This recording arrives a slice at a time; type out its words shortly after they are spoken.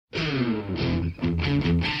Welcome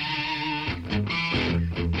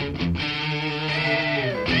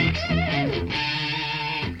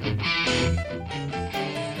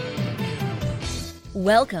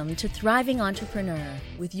to Thriving Entrepreneur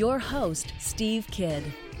with your host, Steve Kidd,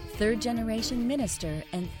 third-generation minister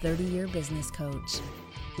and 30-year business coach.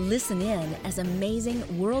 Listen in as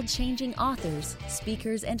amazing, world-changing authors,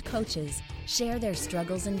 speakers, and coaches share their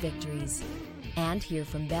struggles and victories. And hear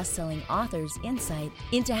from best-selling authors' insight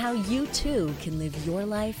into how you too can live your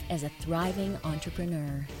life as a thriving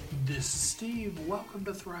entrepreneur. This is Steve. Welcome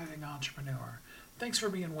to Thriving Entrepreneur. Thanks for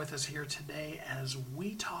being with us here today as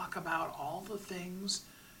we talk about all the things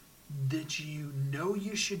that you know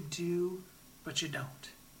you should do, but you don't,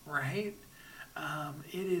 right?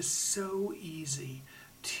 It is so easy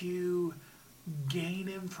to gain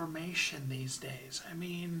information these days. I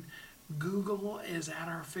mean, Google is at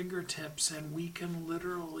our fingertips and we can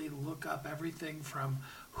literally look up everything from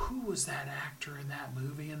who was that actor in that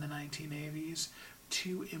movie in the 1980s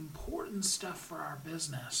to important stuff for our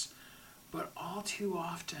business. But all too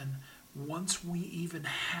often, once we even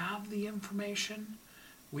have the information,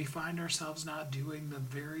 we find ourselves not doing the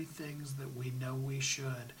very things that we know we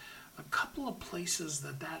should. A couple of places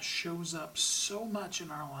that shows up so much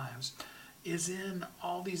in our lives is in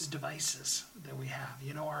all these devices that we have.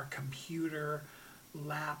 You know, our computer,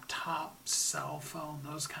 laptop, cell phone,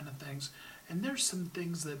 those kind of things. And there's some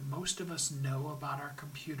things that most of us know about our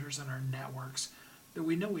computers and our networks that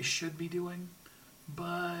we know we should be doing,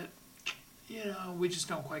 but we just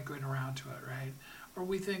don't quite get around to it, right? Or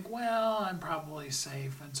we think, well, I'm probably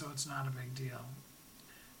safe, and so it's not a big deal.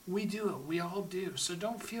 We do it. We all do. So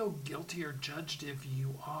don't feel guilty or judged if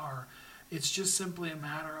you are. It's just simply a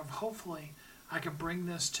matter of hopefully I can bring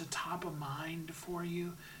this to top of mind for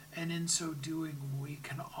you, and in so doing, we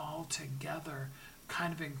can all together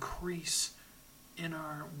kind of increase in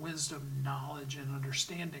our wisdom, knowledge, and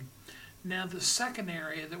understanding. Now, the second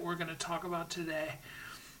area that we're going to talk about today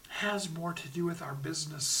has more to do with our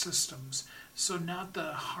business systems. So not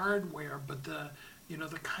the hardware, but the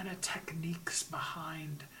kind of techniques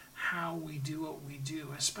behind how we do what we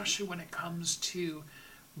do, especially when it comes to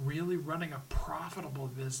really running a profitable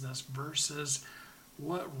business versus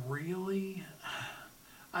what really,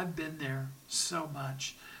 I've been there so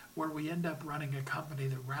much, where we end up running a company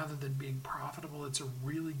that rather than being profitable, it's a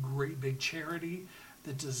really great big charity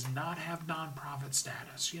that does not have nonprofit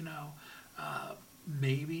status,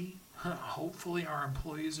 Maybe, hopefully our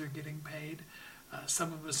employees are getting paid.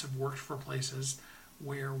 Some of us have worked for places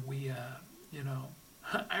where we,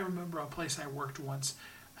 I remember a place I worked once,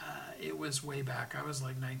 it was way back, I was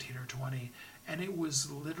like 19 or 20, and it was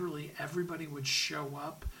literally everybody would show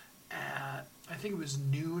up at, I think it was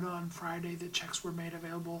noon on Friday that checks were made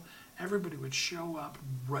available. Everybody would show up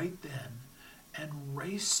right then and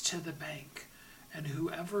race to the bank. And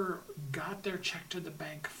whoever got their check to the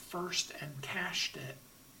bank first and cashed it,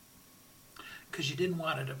 because you didn't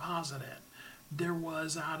want to deposit it, there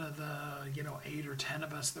was out of the 8 or 10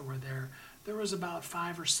 of us that were there was about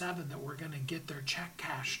 5 or 7 that were going to get their check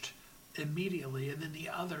cashed immediately, and then the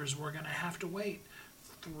others were going to have to wait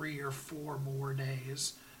 3 or 4 more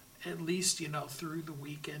days, at least through the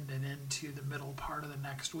weekend and into the middle part of the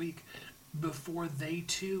next week, before they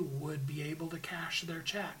too would be able to cash their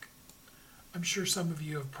check. I'm sure some of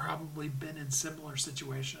you have probably been in similar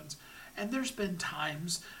situations. And there's been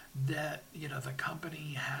times that, the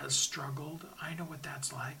company has struggled. I know what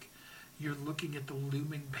that's like. You're looking at the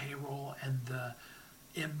looming payroll and the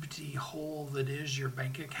empty hole that is your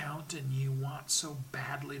bank account, and you want so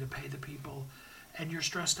badly to pay the people, and you're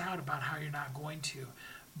stressed out about how you're not going to.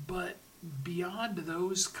 But beyond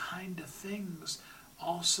those kind of things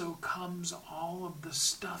also comes all of the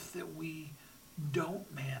stuff that we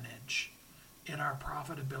don't manage in our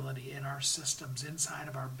profitability, in our systems, inside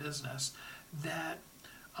of our business, that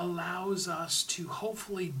allows us to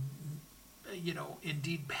hopefully,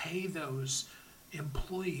 indeed pay those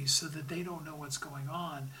employees so that they don't know what's going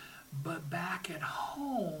on. But back at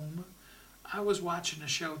home, I was watching a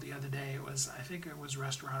show the other day. I think it was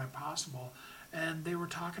Restaurant Impossible, and they were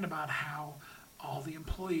talking about how all the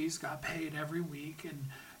employees got paid every week, and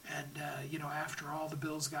after all the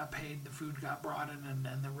bills got paid, the food got brought in,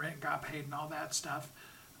 and the rent got paid and all that stuff,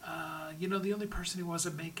 the only person who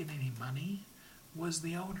wasn't making any money was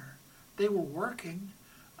the owner. They were working,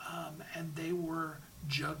 and they were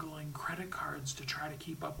juggling credit cards to try to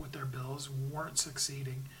keep up with their bills, weren't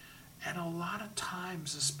succeeding. And a lot of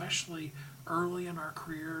times, especially early in our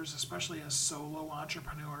careers, especially as solo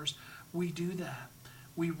entrepreneurs, we do that.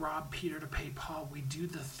 We rob Peter to pay Paul. We do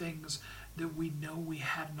the things that we know we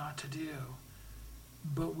had not to do.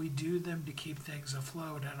 but we do them to keep things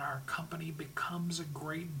afloat, and our company becomes a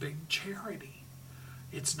great big charity.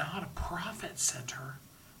 It's not a profit center.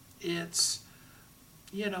 It's,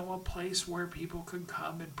 a place where people can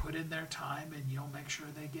come and put in their time and you'll make sure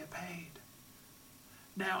they get paid.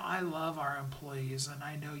 Now, I love our employees, and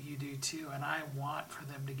I know you do too, and I want for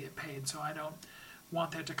them to get paid, so I don't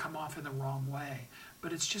want that to come off in the wrong way.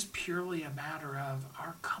 But it's just purely a matter of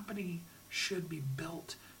our company should be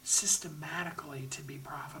built systematically to be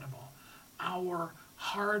profitable. Our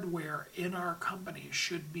hardware in our company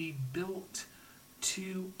should be built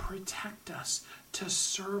to protect us, to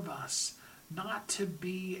serve us, not to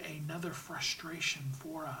be another frustration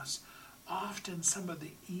for us. Often some of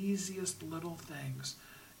the easiest little things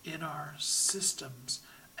in our systems,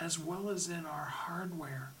 as well as in our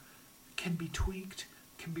hardware, can be tweaked,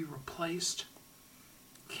 can be replaced,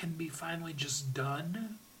 can be finally just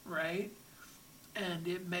done, right? And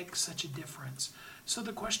it makes such a difference. So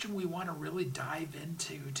the question we want to really dive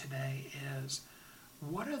into today is,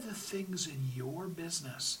 what are the things in your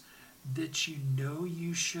business that you know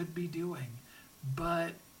you should be doing,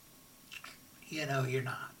 but you're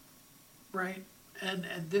not, right? And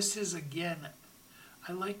this is, again,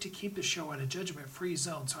 I like to keep the show in a judgment-free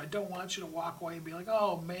zone, so I don't want you to walk away and be like,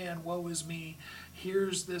 oh man, woe is me.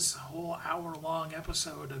 Here's this whole hour-long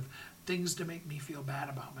episode of things to make me feel bad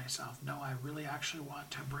about myself. No, I really actually want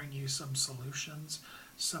to bring you some solutions,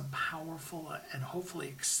 some powerful and hopefully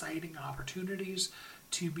exciting opportunities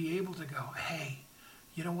to be able to go, hey,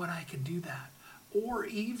 you know what, I can do that. Or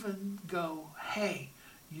even go, hey,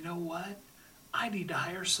 you know what, I need to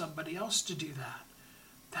hire somebody else to do that.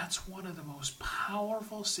 That's one of the most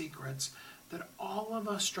powerful secrets that all of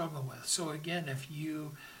us struggle with. So again, if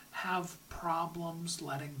you have problems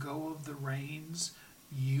letting go of the reins,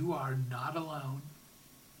 you are not alone.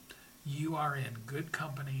 You are in good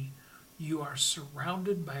company. You are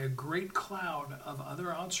surrounded by a great cloud of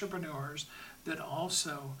other entrepreneurs that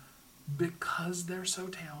also, because they're so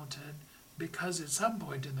talented, because at some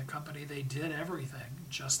point in the company they did everything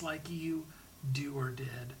just like you do or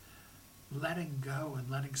did, letting go and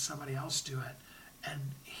letting somebody else do it.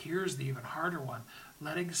 And here's the even harder one,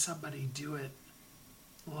 letting somebody do it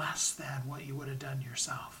less than what you would have done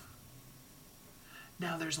yourself.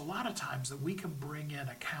 Now, there's a lot of times that we can bring in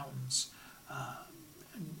accountants,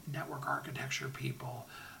 network architecture people,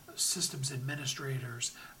 systems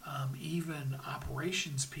administrators, even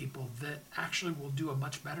operations people that actually will do a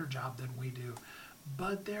much better job than we do.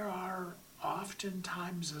 But there are often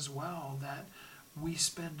times as well that we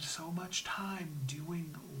spend so much time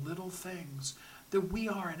doing little things that we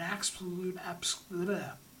are an absolute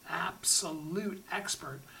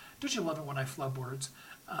expert. Don't you love it when I flub words?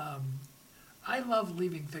 I love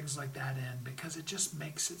leaving things like that in because it just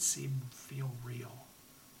makes it feel real.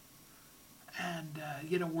 And,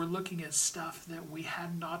 we're looking at stuff that we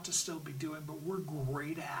had not to still be doing, but we're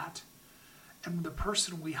great at. And the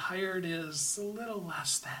person we hired is a little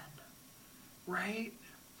less than, right?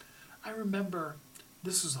 I remember,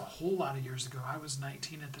 this was a whole lot of years ago. I was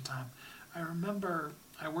 19 at the time. I remember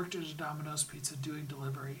I worked at a Domino's Pizza doing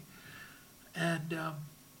delivery. And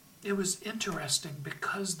it was interesting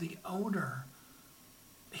because the owner,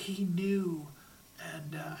 he knew,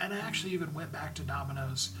 and I actually even went back to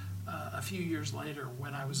Domino's a few years later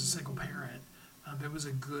when I was a single parent. It was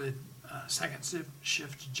a good second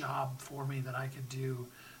shift job for me that I could do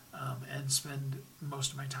and spend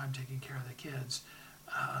most of my time taking care of the kids.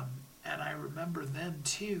 And I remember then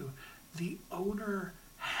too, the owner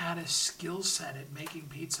had a skill set at making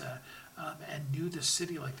pizza and knew the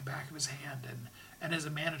city like the back of his hand. And as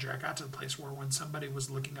a manager, I got to the place where when somebody was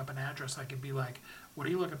looking up an address, I could be like, what are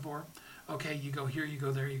you looking for? Okay, you go here, you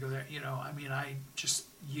go there, you go there.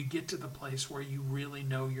 You get to the place where you really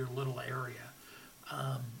know your little area.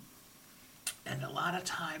 And a lot of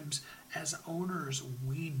times as owners,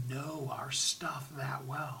 we know our stuff that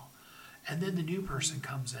well. And then the new person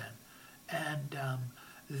comes in and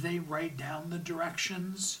they write down the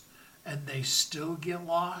directions and they still get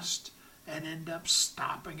lost and end up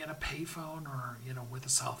stopping at a payphone or, with a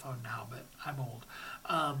cell phone now, but I'm old.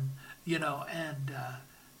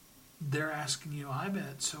 They're asking you, I'm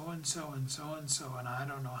at so-and-so and so-and-so, and I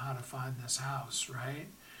don't know how to find this house, right?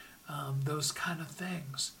 Those kind of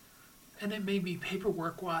things. And it may be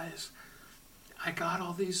paperwork-wise. I got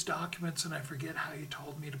all these documents and I forget how you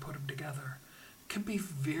told me to put them together. It can be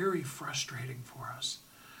very frustrating for us.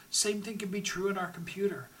 Same thing can be true in our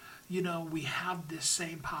computer. We have this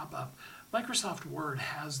same pop-up. Microsoft Word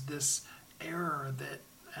has this error that,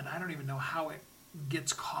 and I don't even know how it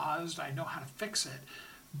gets caused. I know how to fix it.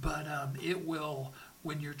 But it will,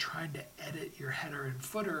 when you're trying to edit your header and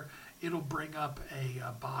footer, it'll bring up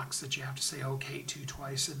a box that you have to say okay to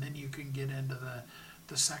twice, and then you can get into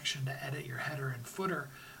the section to edit your header and footer.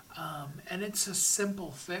 And it's a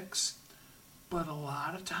simple fix, but a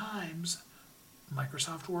lot of times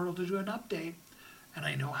Microsoft Word will do an update, and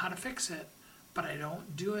I know how to fix it, but I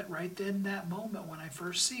don't do it right then, that moment when I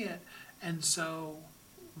first see it. And so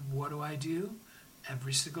what do?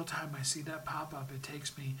 Every single time I see that pop up, it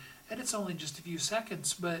takes me, and it's only just a few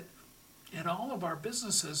seconds, but in all of our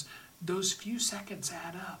businesses, those few seconds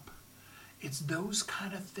add up. It's those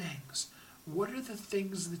kind of things. What are the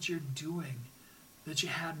things that you're doing that you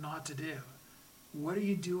had not to do? What are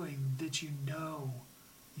you doing that you know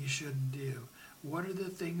you shouldn't do? What are the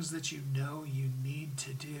things that you know you need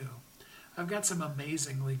to do? I've got some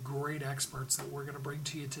amazingly great experts that we're going to bring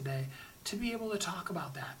to you today to be able to talk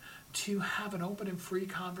about that, to have an open and free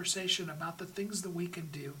conversation about the things that we can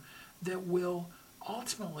do that will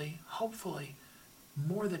ultimately, hopefully,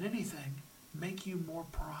 more than anything, make you more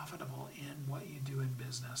profitable in what you do in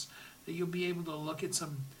business. That you'll be able to look at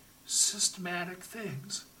some systematic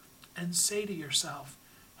things and say to yourself,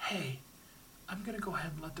 hey, I'm going to go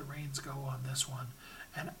ahead and let the reins go on this one,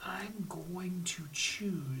 and I'm going to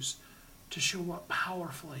choose to show up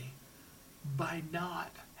powerfully by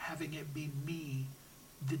not having it be me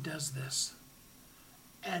that does this.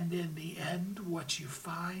 And in the end, what you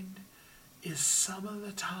find is some of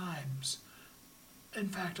the times, in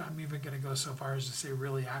fact, I'm even going to go so far as to say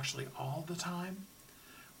really actually all the time,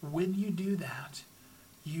 when you do that,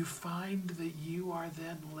 you find that you are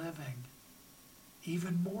then living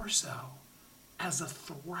even more so as a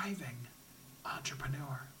thriving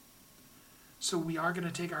entrepreneur. So we are going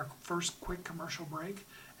to take our first quick commercial break,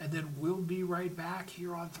 and then we'll be right back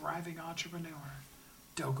here on Thriving Entrepreneur.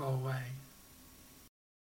 Don't go away.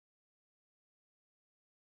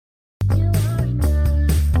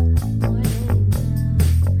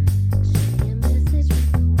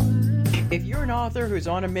 If you're an author who's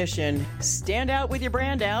on a mission, stand out with your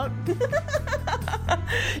brand out.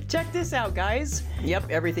 Check this out, guys.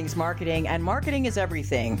 Yep, everything's marketing, and marketing is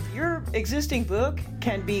everything. Your existing book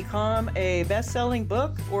can become a best-selling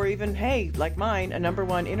book, or even, hey, like mine, a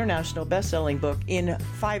 #1 international best-selling book in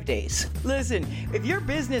 5 days. Listen, if your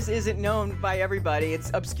business isn't known by everybody,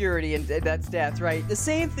 it's obscurity, and that's death, right? The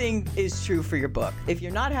same thing is true for your book. If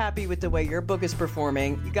you're not happy with the way your book is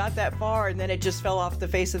performing, you got that far and then it just fell off the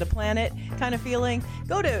face of the planet kind of feeling,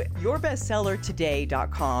 go to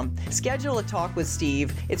yourbestsellertoday.com. Schedule a talk with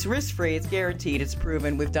Steve. It's risk-free, it's guaranteed, it's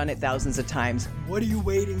proven. We've done it thousands of times. What are you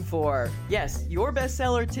waiting for? Yes,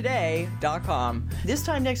 yourbestsellertoday.com. This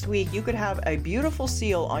time next week, you could have a beautiful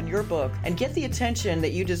seal on your book and get the attention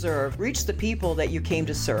that you deserve. Reach the people that you came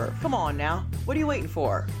to serve. Come on now. What are you waiting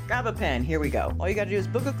for? Grab a pen. Here we go. All you got to do is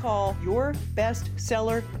book a call,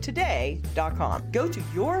 yourbestsellertoday.com. Go to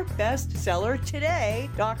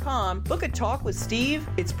yourbestsellertoday.com. Book a talk with Steve.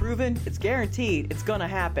 It's proven, it's guaranteed, it's gonna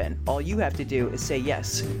happen. All you have to do is say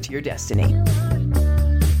yes to your destiny.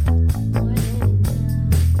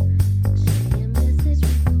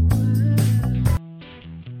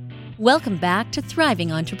 Welcome back to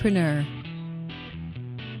Thriving Entrepreneur.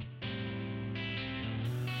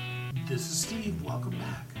 This is Steve. Welcome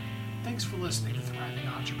back. Thanks for listening to Thriving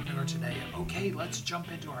Entrepreneur today. Okay, let's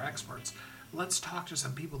jump into our experts. Let's talk to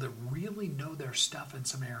some people that really know their stuff in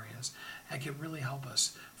some areas and can really help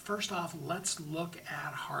us. First off, let's look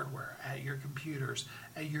at hardware, at your computers,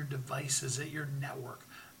 at your devices, at your network,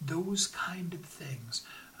 those kind of things.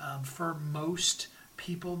 For most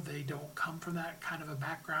people, they don't come from that kind of a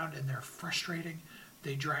background and they're frustrating.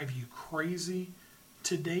 They drive you crazy.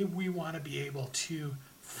 Today, we want to be able to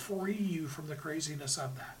free you from the craziness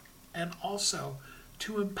of that, and also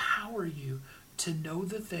to empower you to know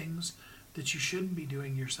the things that you shouldn't be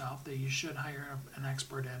doing yourself, that you should hire an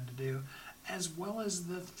expert in to do, as well as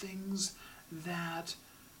the things that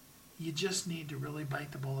you just need to really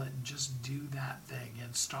bite the bullet and just do that thing,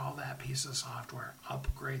 install that piece of software,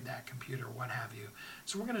 upgrade that computer, what have you.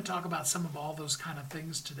 So we're going to talk about some of all those kind of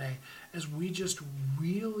things today as we just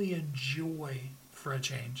really enjoy, for a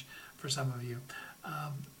change, for some of you,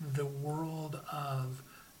 the world of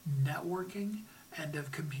networking and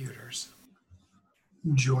of computers.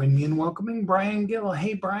 Join me in welcoming Brian Gill.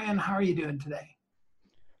 Hey, Brian, how are you doing today?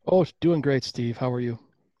 Oh, doing great, Steve. How are you?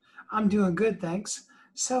 I'm doing good, thanks.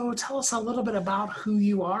 So tell us a little bit about who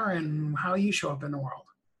you are and how you show up in the world.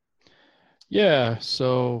 Yeah,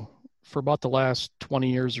 so for about the last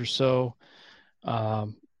 20 years or so,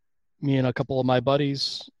 me and a couple of my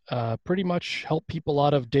buddies pretty much help people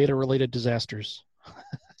out of data-related disasters.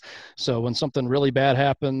 So when something really bad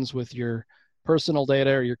happens with your personal data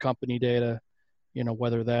or your company data, you know,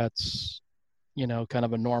 whether that's kind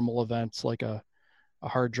of a normal event like a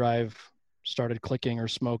hard drive started clicking or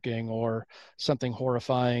smoking, or something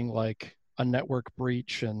horrifying like a network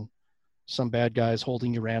breach and some bad guys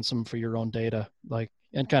holding you ransom for your own data,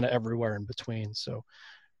 and kind of everywhere in between. So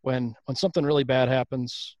when something really bad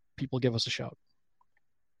happens, people give us a shout.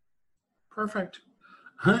 Perfect.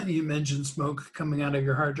 You mentioned smoke coming out of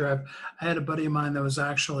your hard drive. I had a buddy of mine that was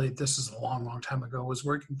actually, this is a long, long time ago, was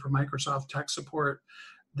working for Microsoft tech support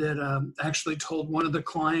that actually told one of the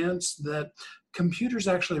clients that computers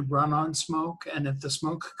actually run on smoke, and if the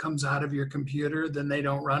smoke comes out of your computer, then they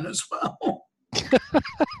don't run as well.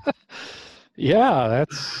 Yeah,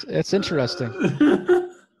 it's interesting.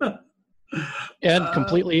 And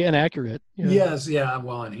completely inaccurate. Yes, yeah.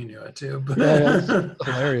 Well, and he knew it too. But Yeah, it's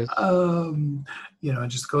hilarious. it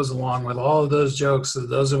just goes along with all of those jokes that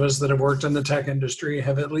those of us that have worked in the tech industry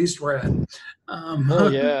have at least read. Oh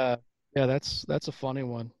yeah, that's a funny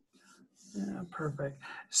one. Yeah, perfect.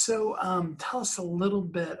 So, tell us a little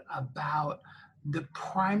bit about the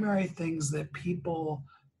primary things that people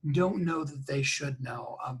don't know that they should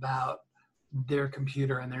know about their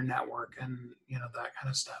computer and their network, and that kind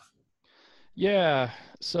of stuff. Yeah.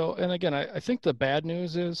 So, and again, I think the bad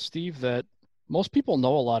news is, Steve, that most people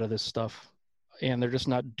know a lot of this stuff and they're just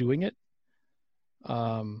not doing it.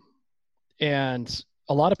 And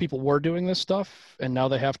a lot of people were doing this stuff and now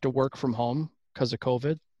they have to work from home because of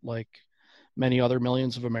COVID, like many other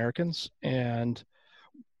millions of Americans. And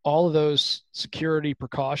all of those security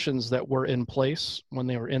precautions that were in place when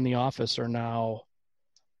they were in the office are now,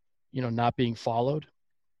 not being followed.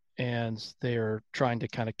 And they're trying to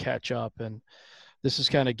kind of catch up. And this has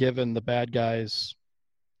kind of given the bad guys,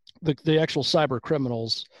 the actual cyber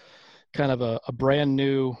criminals, kind of a brand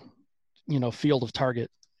new, field of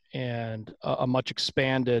target, and a much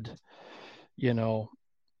expanded,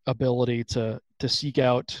 ability to seek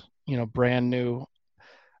out, brand new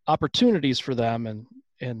opportunities for them.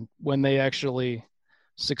 And when they actually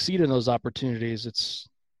succeed in those opportunities,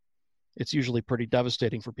 it's usually pretty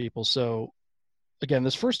devastating for people. So again,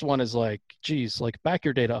 this first one is like, geez, like back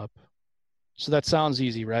your data up. So that sounds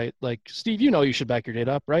easy, right? Like, Steve, you should back your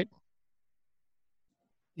data up, right?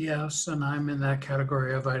 Yes, and I'm in that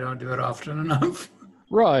category of I don't do it often enough.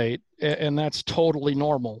 Right. And that's totally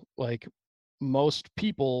normal. Like most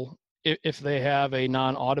people, if they have a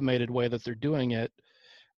non-automated way that they're doing it,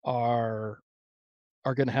 are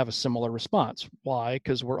going to have a similar response. Why?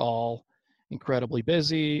 Because we're all incredibly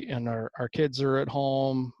busy and our kids are at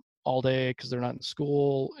home all day because they're not in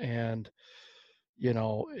school. And,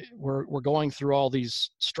 we're going through all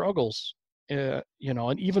these struggles, and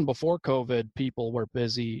even before COVID, people were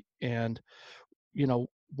busy. And,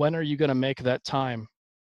 when are you going to make that time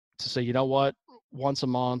to say, you know what, once a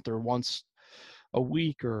month or once a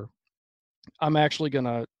week, or I'm actually going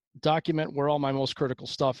to document where all my most critical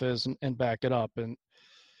stuff is and back it up. And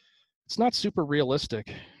it's not super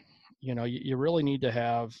realistic. You really need to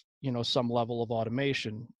have, some level of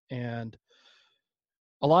automation. And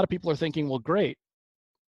a lot of people are thinking, well, great.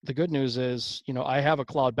 The good news is, I have a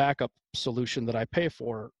cloud backup solution that I pay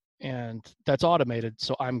for and that's automated,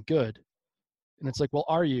 so I'm good. And it's like, well,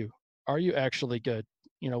 are you actually good?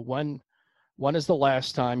 When is the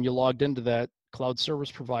last time you logged into that cloud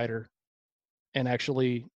service provider and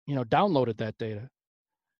actually, downloaded that data?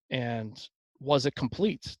 And was it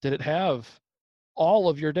complete? Did it have all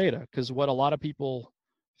of your data? Because what a lot of people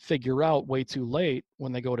figure out way too late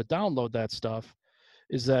when they go to download that stuff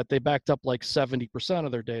is that they backed up like 70%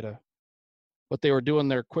 of their data, but they were doing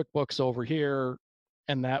their QuickBooks over here,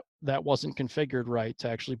 and that wasn't configured right to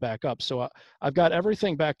actually back up. So I've got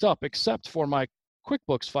everything backed up except for my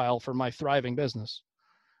QuickBooks file for my thriving business.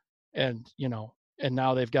 And, and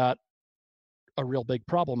now they've got a real big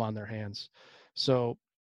problem on their hands. So,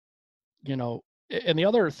 and the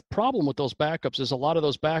other problem with those backups is a lot of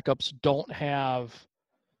those backups don't have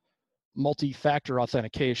multi-factor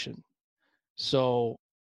authentication. So,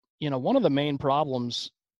 one of the main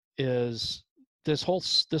problems is this whole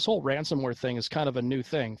ransomware thing is kind of a new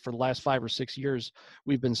thing. For the last 5 or 6 years,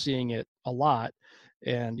 we've been seeing it a lot.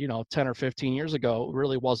 And, 10 or 15 years ago, it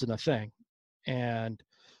really wasn't a thing. And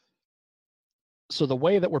so the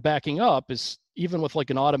way that we're backing up is, even with like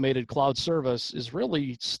an automated cloud service, is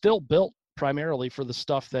really still built primarily for the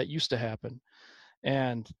stuff that used to happen.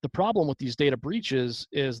 And the problem with these data breaches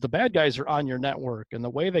is the bad guys are on your network. And the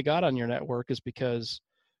way they got on your network is because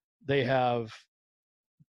they have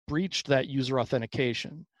breached that user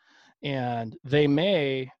authentication. And they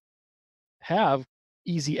may have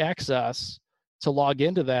easy access to log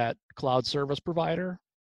into that cloud service provider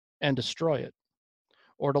and destroy it,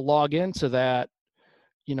 or to log into that,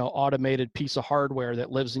 automated piece of hardware that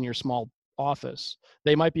lives in your small office,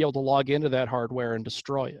 they might be able to log into that hardware and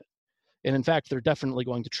destroy it. And in fact, they're definitely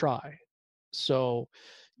going to try. So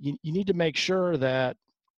you need to make sure that,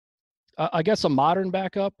 I guess a modern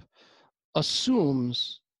backup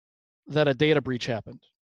assumes that a data breach happened.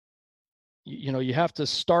 You have to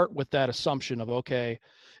start with that assumption of, okay,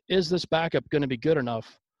 is this backup going to be good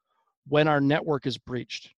enough when our network is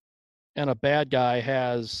breached and a bad guy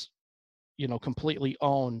has, completely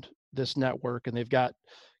owned this network and they've got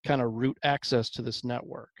kind of root access to this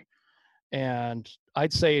network? And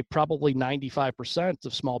I'd say probably 95%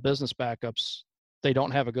 of small business backups, they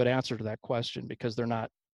don't have a good answer to that question because they're not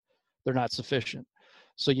sufficient.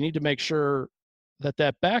 So you need to make sure that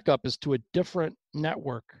that backup is to a different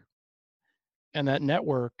network, and that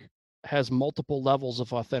network has multiple levels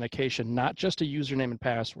of authentication, not just a username and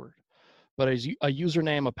password, but a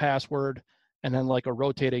username, a password, and then like a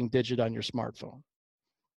rotating digit on your smartphone.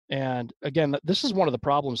 And again, this is one of the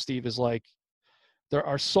problems, Steve, is like there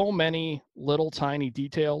are so many little tiny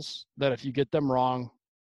details that if you get them wrong,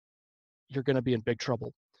 you're going to be in big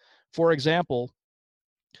trouble. For example,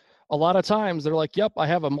 a lot of times they're like, yep, I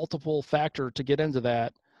have a multiple factor to get into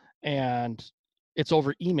that, and it's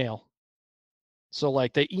over email. So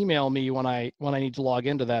like they email me when I need to log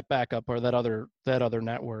into that backup or that other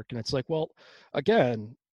network. And it's like, well,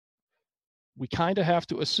 again, we kind of have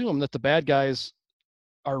to assume that the bad guys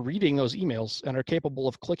are reading those emails and are capable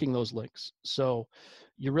of clicking those links. So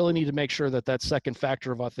you really need to make sure that that second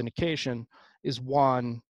factor of authentication is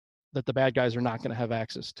one that the bad guys are not going to have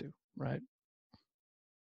access to, right?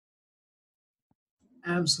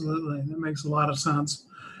 Absolutely. That makes a lot of sense.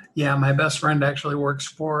 Yeah, my best friend actually works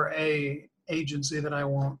for a agency that I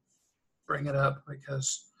won't bring it up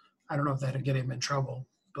because I don't know if that'd get him in trouble,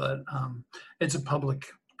 but it's a public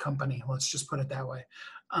company. Let's just put it that way.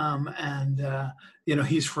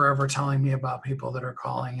 He's forever telling me about people that are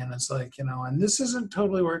calling, and it's like, and this isn't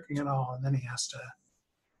totally working at all. And then he has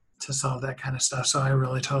to solve that kind of stuff. So I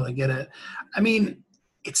really totally get it. I mean,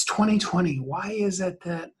 it's 2020. Why is it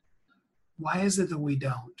that we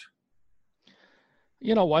don't?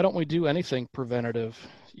 Why don't we do anything preventative?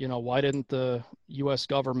 Why didn't the U.S.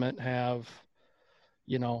 government have,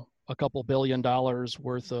 a couple $1 billion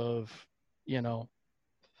worth of,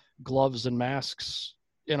 gloves and masks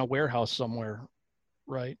in a warehouse somewhere,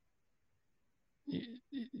 right?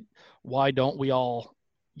 Why don't we all,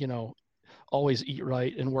 always eat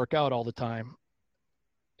right and work out all the time?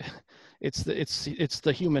 It's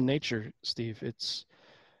the human nature, Steve. It's,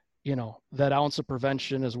 that ounce of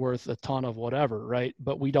prevention is worth a ton of whatever, right?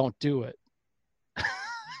 But we don't do it.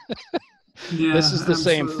 Yeah, this is the absolutely.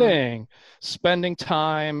 Same thing. Spending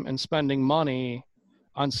time and spending money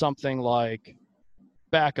on something like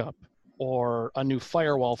backup or a new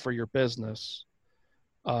firewall for your business.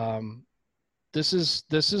 This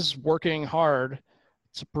is working hard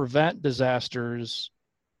to prevent disasters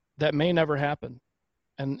that may never happen.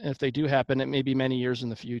 And if they do happen, it may be many years in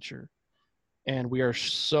the future. And we are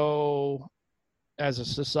so, as a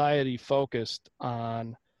society, focused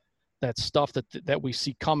on that stuff that we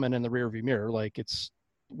see coming in the rearview mirror. Like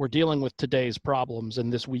we're dealing with today's problems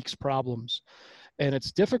and this week's problems. And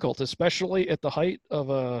it's difficult, especially at the height of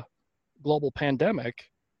a global pandemic.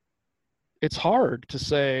 It's hard to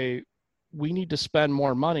say we need to spend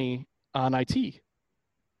more money on IT.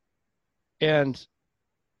 And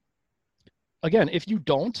again, if you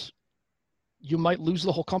don't, you might lose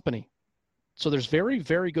the whole company. So there's very,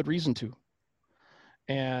 very good reason to.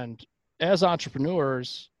 And as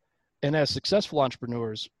entrepreneurs and as successful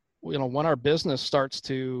entrepreneurs, when our business starts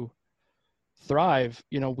to thrive,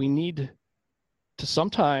 we need to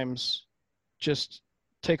sometimes just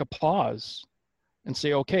take a pause and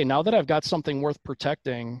say, okay, now that I've got something worth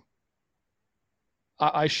protecting,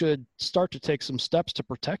 I should start to take some steps to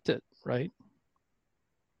protect it, right?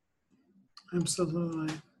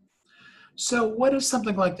 Absolutely. So what does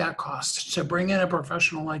something like that cost to bring in a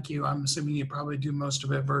professional like you? I'm assuming you probably do most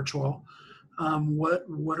of it virtual.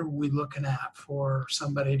 What are we looking at for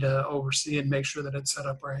somebody to oversee and make sure that it's set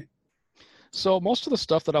up right? So most of the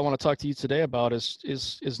stuff that I want to talk to you today about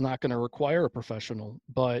is not going to require a professional,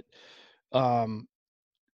 but and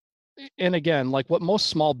again, like what most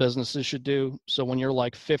small businesses should do. So when you're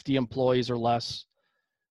like 50 employees or less,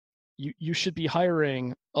 you should be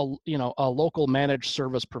hiring a local managed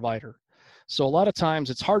service provider. So a lot of times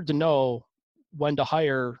it's hard to know when to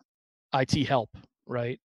hire IT help,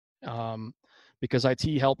 right? Because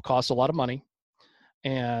IT help costs a lot of money.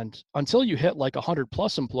 And until you hit like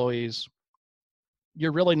 100+ employees,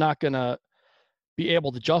 you're really not going to be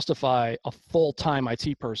able to justify a full-time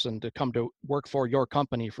IT person to come to work for your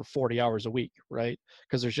company for 40 hours a week, right?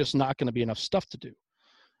 Because there's just not going to be enough stuff to do.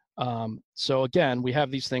 So again, we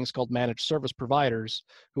have these things called managed service providers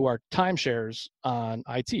who are timeshares on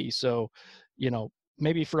IT. So,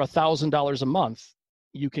 maybe for $1,000 a month,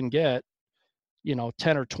 you can get,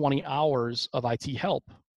 10 or 20 hours of IT help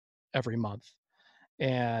every month.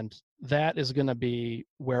 And that is going to be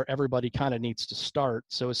where everybody kind of needs to start.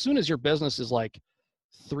 So as soon as your business is like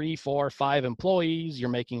 3, 4, 5 employees, you're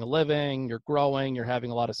making a living, you're growing, you're having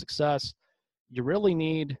a lot of success, you really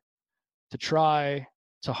need to try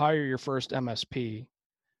to hire your first MSP.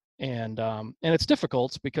 And it's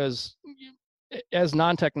difficult because as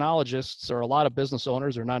non-technologists, or a lot of business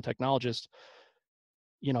owners or non-technologists,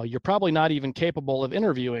 you're probably not even capable of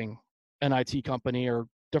interviewing an IT company or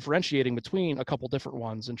differentiating between a couple different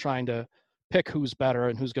ones and trying to pick who's better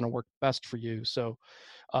and who's going to work best for you. So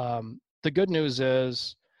the good news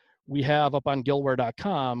is we have up on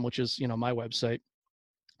gillware.com, which is, my website,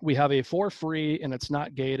 we have a for free, and it's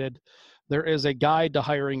not gated. There is a guide to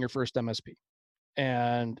hiring your first MSP.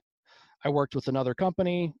 And I worked with another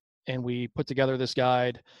company and we put together this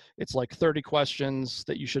guide. It's like 30 questions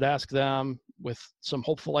that you should ask them with some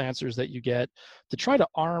hopeful answers that you get to try to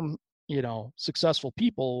arm, successful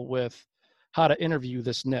people with how to interview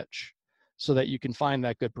this niche so that you can find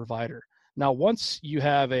that good provider. Now, once you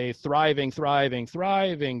have a thriving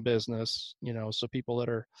business, so people that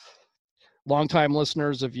are longtime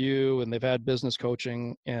listeners of you and they've had business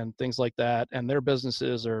coaching and things like that, and their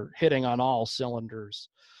businesses are hitting on all cylinders.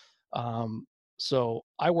 So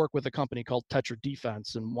I work with a company called Tetra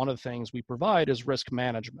Defense, and one of the things we provide is risk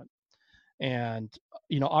management. And,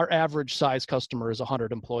 our average size customer is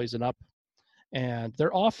 100 employees and up. And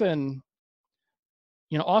they're often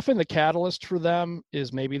the catalyst for them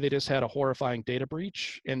is maybe they just had a horrifying data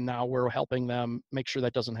breach, and now we're helping them make sure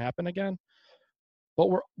that doesn't happen again. But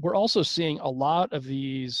we're also seeing a lot of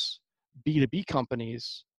these B2B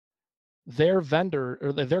companies, their vendor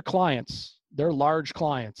or their clients, their large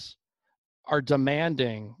clients, are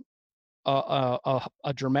demanding a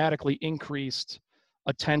dramatically increased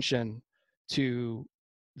attention to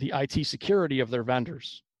the IT security of their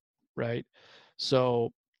vendors, right?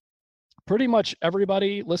 So pretty much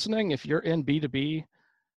everybody listening, if you're in B2B,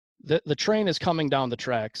 the train is coming down the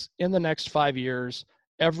tracks. In the next 5 years,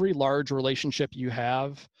 every large relationship you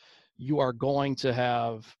have, you are going to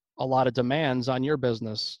have a lot of demands on your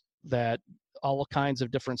business, that all kinds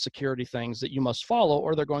of different security things that you must follow,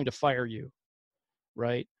 or they're going to fire you,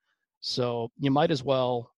 right? So you might as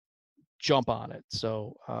well jump on it.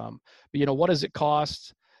 So, but what does it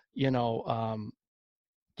cost? In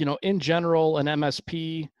general, an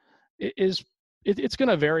MSP it's going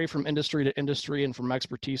to vary from industry to industry and from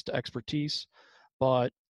expertise to expertise,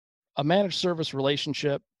 but a managed service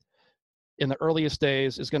relationship in the earliest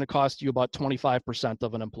days is going to cost you about 25%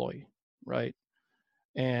 of an employee, right?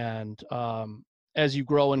 And as you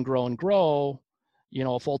grow and grow and grow,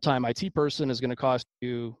 a full-time IT person is going to cost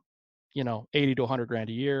you, 80 to 100 grand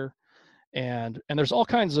a year. And there's all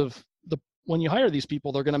kinds of when you hire these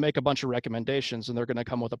people, they're going to make a bunch of recommendations, and they're going to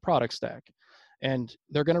come with a product stack, and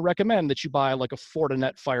they're going to recommend that you buy like a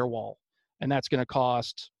Fortinet firewall, and that's going to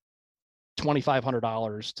cost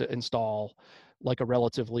 $2,500 to install, like a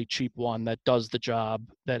relatively cheap one that does the job,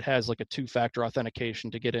 that has like a 2-factor authentication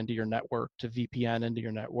to get into your network, to VPN into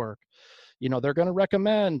your network. They're going to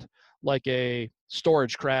recommend like a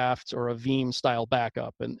StorageCraft or a Veeam style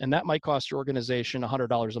backup, and that might cost your organization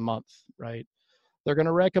 $100 a month, right? They're going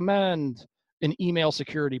to recommend an email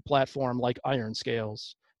security platform like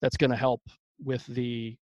IronScales that's going to help with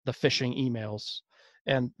the phishing emails,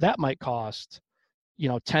 and that might cost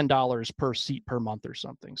 $10 per seat per month or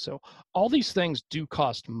something. So all these things do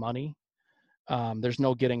cost money. There's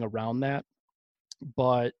no getting around that.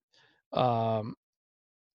 But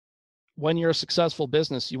when you're a successful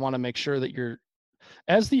business, you want to make sure that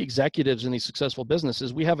as the executives in these successful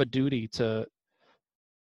businesses, we have a duty to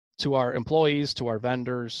our employees, to our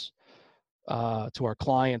vendors, to our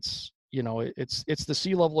clients. It's the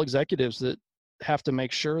C-level executives that have to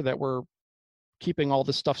make sure that we're keeping all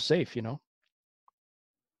this stuff safe.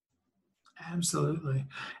 Absolutely.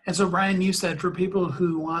 And so, Brian, you said for people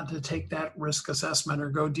who want to take that risk assessment or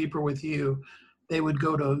go deeper with you, they would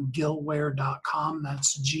go to gillware.com.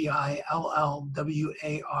 That's GILLWARE.com.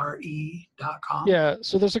 Yeah.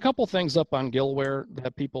 So there's a couple things up on Gillware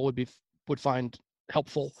that people would find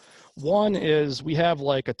helpful. One is we have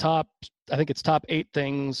like I think it's top 8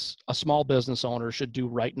 things a small business owner should do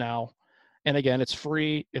right now. And again, it's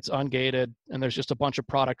free, it's ungated, and there's just a bunch of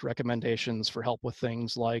product recommendations for help with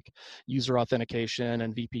things like user authentication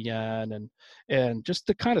and VPN and just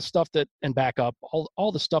the kind of stuff and backup,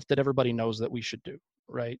 all the stuff that everybody knows that we should do,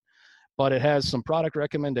 right? But it has some product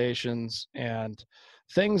recommendations and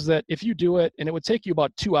things that if you do it, and it would take you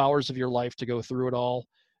about 2 hours of your life to go through it all,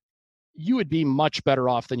 you would be much better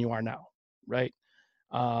off than you are now, right?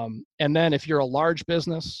 And then if you're a large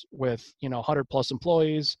business with, 100 plus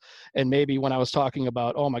employees, and maybe when I was talking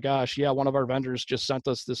about, oh my gosh, yeah, one of our vendors just sent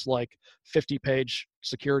us this like 50-page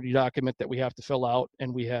security document that we have to fill out,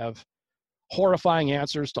 and we have horrifying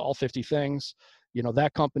answers to all 50 things.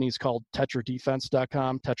 That company is called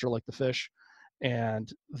tetradefense.com, Tetra like the fish.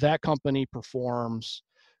 And that company performs,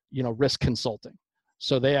 risk consulting.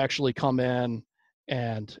 So they actually come in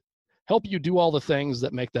and help you do all the things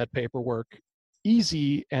that make that paperwork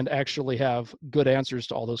easy and actually have good answers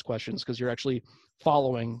to all those questions, because you're actually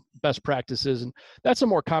following best practices. And that's a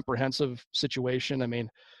more comprehensive situation. I mean,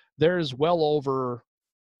 there's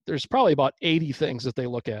probably about 80 things that they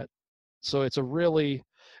look at. So it's a really,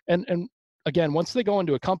 and again, once they go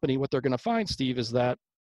into a company, what they're going to find, Steve, is that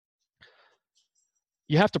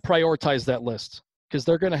you have to prioritize that list, because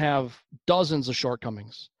they're going to have dozens of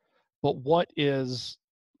shortcomings. But what's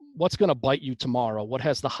going to bite you tomorrow? What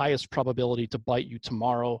has the highest probability to bite you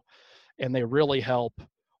tomorrow? And they really help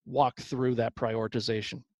walk through that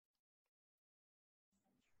prioritization.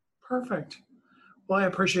 Perfect. Well, I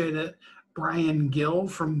appreciate it. Brian Gill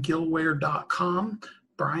from gillware.com.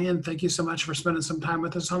 Brian, thank you so much for spending some time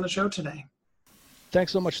with us on the show today.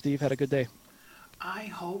 Thanks so much, Steve. Had a good day. I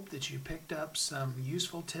hope that you picked up some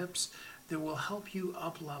useful tips that will help you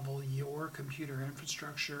up-level your computer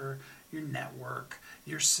infrastructure, your network,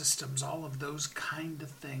 your systems, all of those kind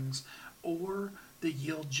of things, or that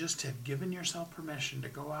you'll just have given yourself permission to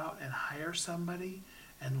go out and hire somebody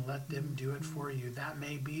and let them do it for you. That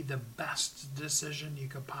may be the best decision you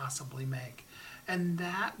could possibly make. And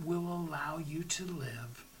that will allow you to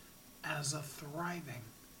live as a thriving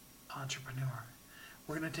entrepreneur.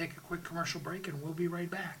 We're going to take a quick commercial break, and we'll be right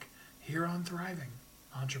back here on Thriving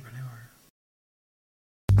Entrepreneur.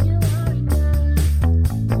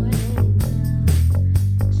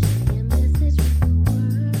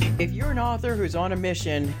 If you're an author who's on a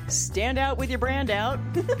mission, stand out with your brand out.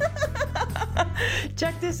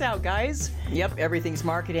 Check this out, guys. Yep, everything's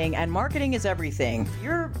marketing, and marketing is everything.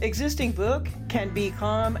 Your existing book can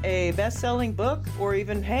become a best-selling book, or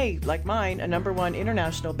even, hey, like mine, a #1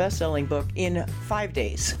 international best-selling book in 5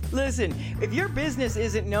 days. Listen, if your business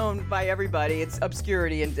isn't known by everybody, it's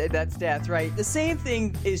obscurity, and that's death, right? The same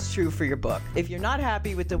thing is true for your book. If you're not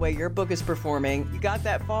happy with the way your book is performing, you got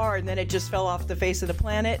that far and then it just fell off the face of the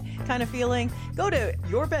planet kind of feeling, go to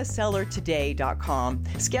yourbestsellertoday.com.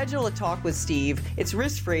 Schedule a talk with Steve. It's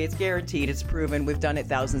risk-free, it's guaranteed, it's proven. We've done it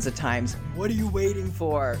thousands of times. What are you waiting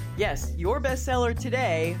for? Yes,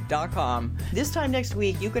 yourbestsellertoday.com. This time next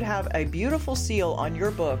week, you could have a beautiful seal on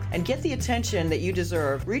your book and get the attention that you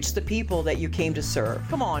deserve. Reach the people that you came to serve.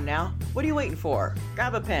 Come on now. What are you waiting for?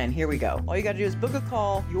 Grab a pen. Here we go. All you got to do is book a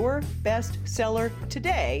call,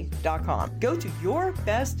 yourbestsellertoday.com. Go to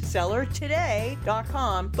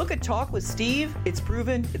yourbestsellertoday.com. Book a talk with Steve. It's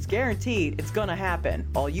proven, it's guaranteed, it's gonna happen.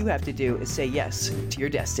 All you have to do is say yes to your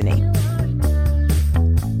destiny.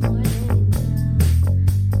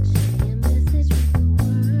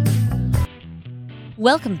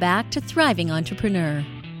 Welcome back to Thriving Entrepreneur.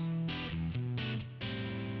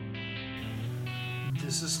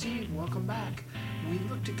 This is Steve. Welcome back. We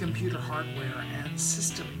looked at computer hardware and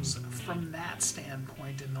systems from that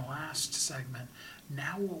standpoint in the last segment.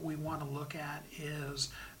 Now what we want to look at is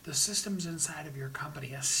the systems inside of your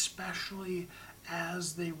company, especially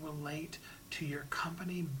as they relate to your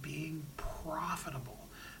company being profitable.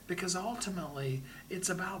 Because ultimately, it's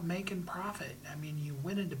about making profit. I mean, you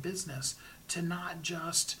went into business to not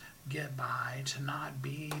just get by, to not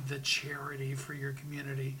be the charity for your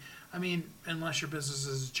community. I mean, unless your business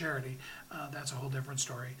is a charity, that's a whole different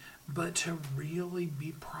story. But to really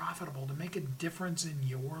be profitable, to make a difference in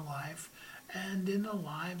your life and in the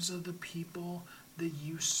lives of the people that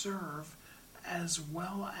you serve, as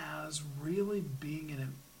well as really being in a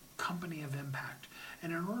company of impact.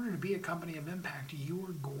 And in order to be a company of impact, you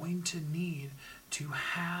are going to need to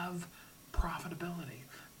have profitability,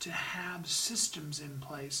 to have systems in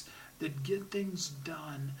place that get things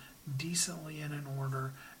done decently and in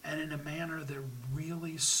order and in a manner that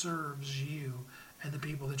really serves you and the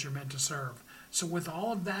people that you're meant to serve. So with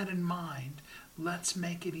all of that in mind, let's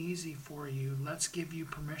make it easy for you. Let's give you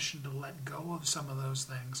permission to let go of some of those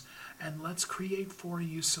things, and let's create for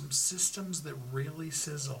you some systems that really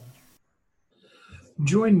sizzle.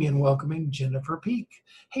 Join me in welcoming Jennifer Peak.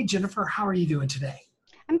 Hey, Jennifer, how are you doing today?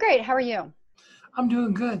 I'm great. How are you? I'm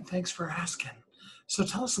doing good. Thanks for asking. So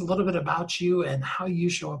tell us a little bit about you and how you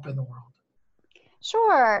show up in the world.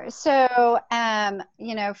 Sure. So,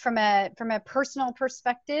 from a personal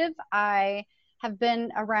perspective, I have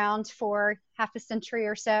been around for half a century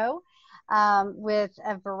or so, with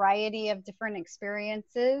a variety of different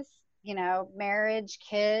experiences, marriage,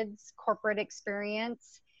 kids, corporate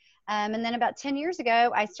experience. And then about 10 years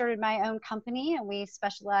ago, I started my own company, and we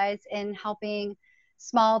specialize in helping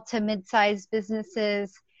small to mid-sized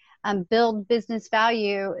businesses build business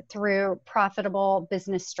value through profitable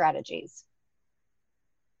business strategies.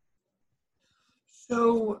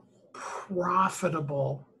 So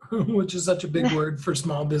profitable, which is such a big word for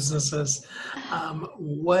small businesses.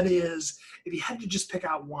 If you had to just pick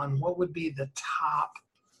out one, what would be the top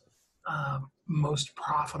most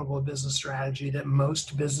profitable business strategy that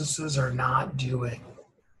most businesses are not doing?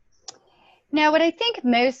 Now, what I think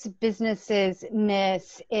most businesses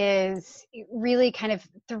miss is really kind of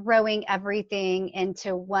throwing everything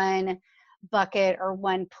into one bucket or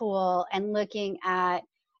one pool and looking at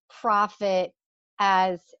profit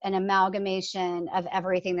as an amalgamation of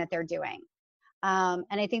everything that they're doing. And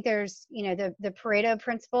I think there's, the Pareto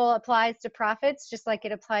principle applies to profits just like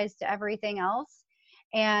it applies to everything else.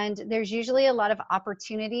 And there's usually a lot of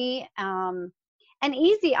opportunity, an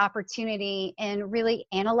easy opportunity in really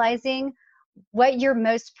analyzing what your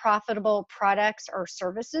most profitable products or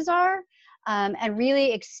services are, and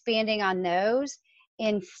really expanding on those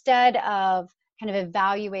instead of kind of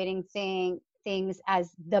evaluating things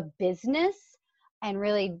as the business and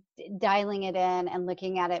really dialing it in and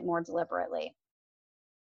looking at it more deliberately.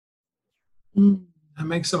 That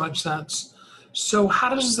makes so much sense. So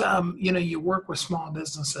how does, you work with small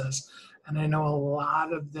businesses, and I know a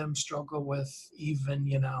lot of them struggle with even,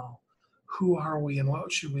 who are we and what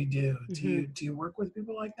should we do? Mm-hmm. Do you work with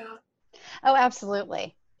people like that? Oh,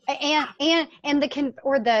 absolutely. And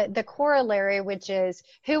the corollary, which is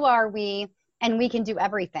who are we, and we can do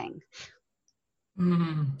everything.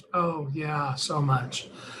 Oh yeah, so much.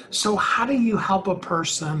 So how do you help a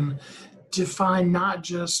person define not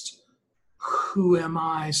just who am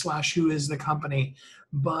I / who is the company,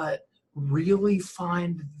 but really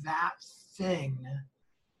find that thing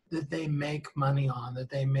that they make money on, that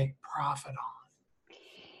they make profit on?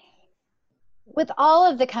 With all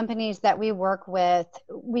of the companies that we work with,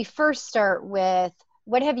 we first start with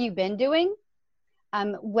what have you been doing?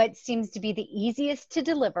 What seems to be the easiest to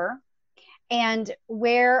deliver? And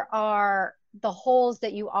where are the holes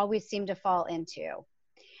that you always seem to fall into?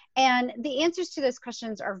 And the answers to those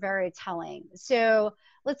questions are very telling. So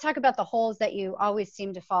let's talk about the holes that you always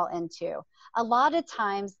seem to fall into. A lot of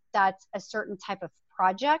times that's a certain type of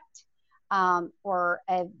project, or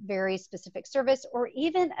a very specific service, or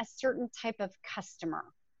even a certain type of customer.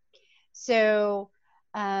 So,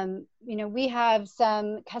 we have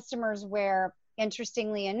some customers where,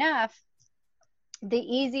 interestingly enough, the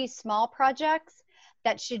easy small projects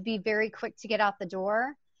that should be very quick to get out the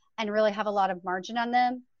door and really have a lot of margin on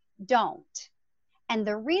them don't. And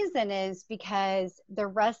the reason is because the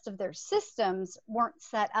rest of their systems weren't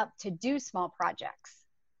set up to do small projects.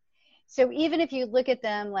 So even if you look at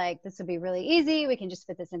them like, this will be really easy, we can just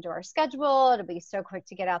fit this into our schedule, it'll be so quick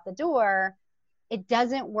to get out the door, it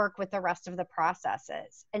doesn't work with the rest of the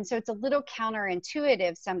processes. And so it's a little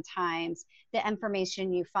counterintuitive sometimes, the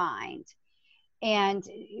information you find. And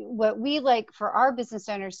what we like for our business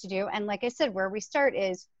owners to do, and like I said, where we start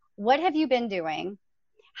is, what have you been doing?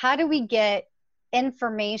 How do we get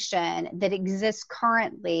information that exists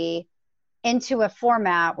currently into a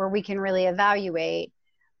format where we can really evaluate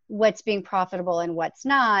what's being profitable and what's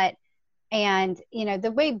not? And,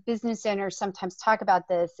 the way business owners sometimes talk about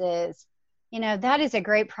this is, that is a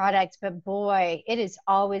great product, but boy, it is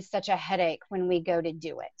always such a headache when we go to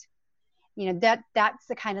do it. That's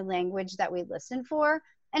the kind of language that we listen for.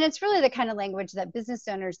 And it's really the kind of language that business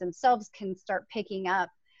owners themselves can start picking up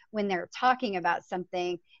when they're talking about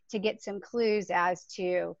something, to get some clues as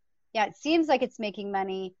to, yeah, it seems like it's making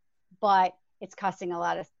money, but it's costing a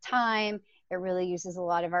lot of time. It really uses a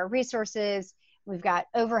lot of our resources. We've got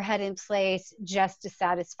overhead in place just to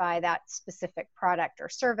satisfy that specific product or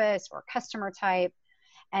service or customer type,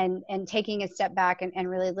 and taking a step back and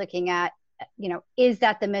really looking at, is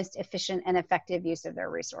that the most efficient and effective use of their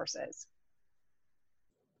resources?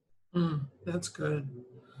 That's good.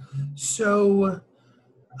 So,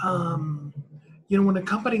 when a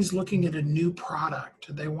company's looking at a new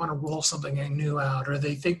product, they want to roll something new out, or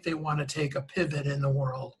they think they want to take a pivot in the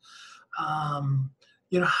world,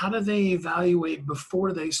 how do they evaluate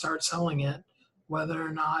before they start selling it, whether or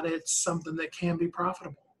not it's something that can be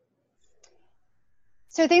profitable?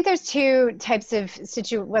 So I think there's two types of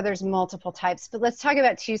well, there's multiple types, but let's talk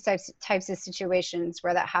about two types of situations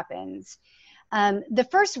where that happens. The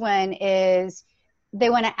first one is they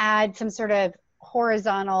want to add some sort of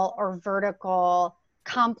horizontal or vertical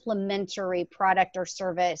complementary product or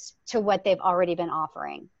service to what they've already been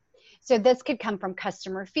offering. So this could come from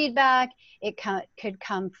customer feedback. It could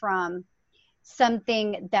come from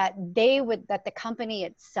something that the company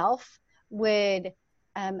itself would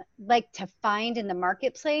like to find in the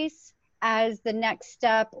marketplace as the next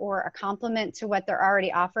step or a complement to what they're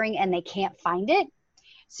already offering, and they can't find it.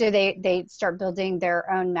 So they start building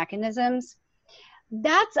their own mechanisms.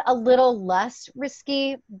 That's a little less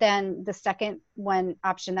risky than the second one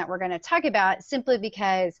option that we're going to talk about, simply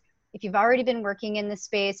because if you've already been working in this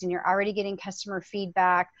space and you're already getting customer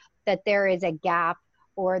feedback that there is a gap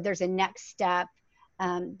or there's a next step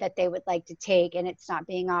that they would like to take and it's not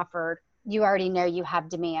being offered, you already know you have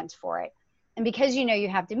demand for it. And because you know you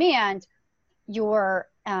have demand, your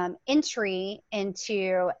entry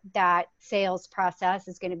into that sales process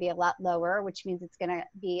is going to be a lot lower, which means it's going to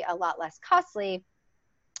be a lot less costly.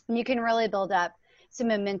 And you can really build up some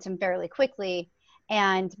momentum fairly quickly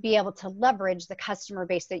and be able to leverage the customer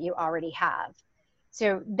base that you already have.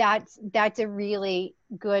 So that's a really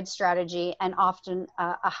good strategy and often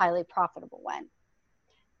a highly profitable one.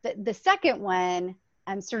 The second one,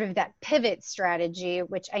 sort of that pivot strategy,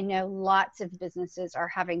 which I know lots of businesses are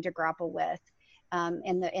having to grapple with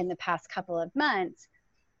in the past couple of months,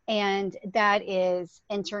 and that is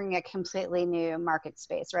entering a completely new market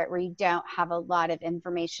space, right, where you don't have a lot of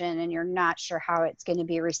information and you're not sure how it's going to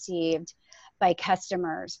be received by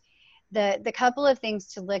customers. The couple of things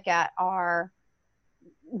to look at are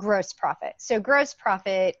gross profit. So gross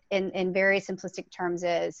profit in very simplistic terms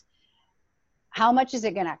is how much is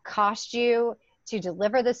it going to cost you to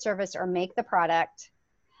deliver the service or make the product,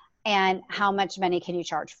 and how much money can you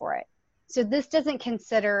charge for it? So this doesn't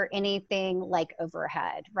consider anything like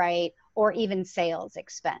overhead, right? Or even sales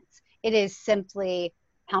expense. It is simply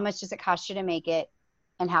how much does it cost you to make it,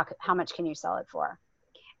 and how much can you sell it for?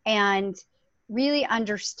 And really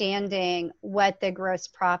understanding what the gross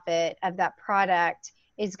profit of that product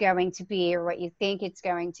is going to be, or what you think it's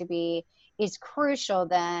going to be, is crucial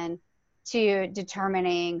then to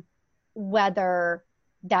determining whether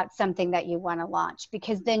that's something that you want to launch,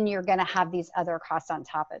 because then you're going to have these other costs on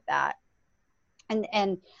top of that.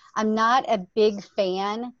 And I'm not a big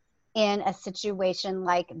fan in a situation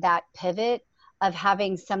like that pivot of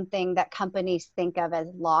having something that companies think of as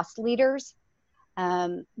loss leaders,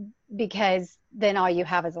 because then all you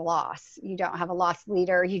have is a loss. You don't have a loss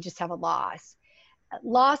leader, you just have a loss.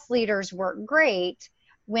 Loss leaders work great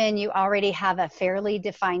when you already have a fairly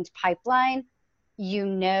defined pipeline. You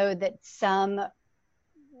know that some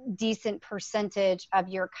decent percentage of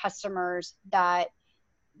your customers that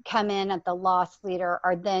come in at the loss leader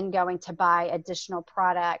are then going to buy additional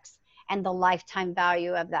products, and the lifetime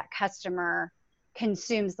value of that customer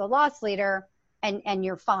consumes the loss leader, and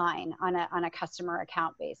you're fine on a customer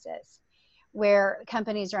account basis. Where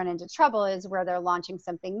companies run into trouble is where they're launching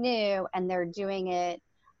something new and they're doing it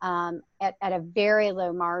at a very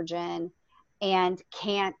low margin and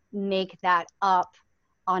can't make that up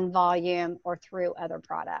on volume or through other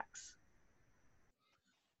products.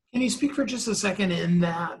 Can you speak for just a second in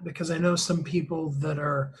that? Because I know some people that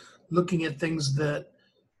are looking at things that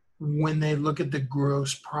when they look at the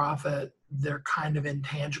gross profit, they're kind of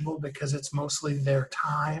intangible because it's mostly their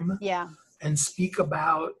time. Yeah. And speak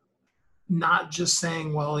about not just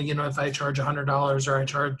saying, well, if I charge $100 or I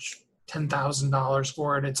charge $10,000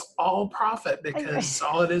 for it, it's all profit because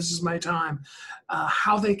all it is my time.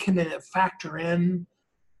 How they can factor in,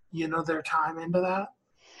 their time into that?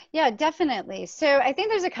 Yeah, definitely. So I think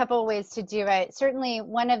there's a couple of ways to do it. Certainly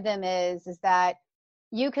one of them is that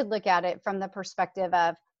you could look at it from the perspective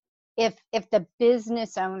of if the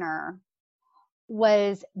business owner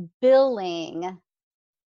was billing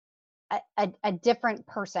a different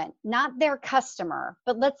person, not their customer,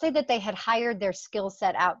 but let's say that they had hired their skill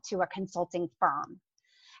set out to a consulting firm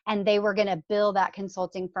and they were going to bill that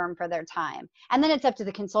consulting firm for their time. And then it's up to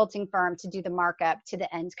the consulting firm to do the markup to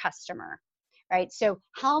the end customer, right? So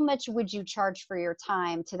how much would you charge for your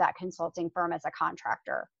time to that consulting firm as a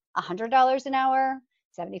contractor? $100 an hour,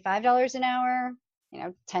 $75 an hour,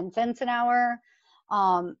 10 cents an hour,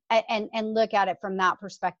 and look at it from that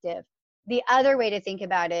perspective. The other way to think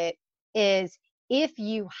about it is if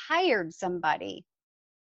you hired somebody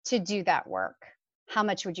to do that work, how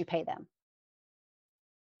much would you pay them?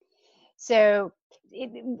 So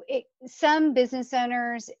some business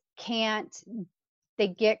owners they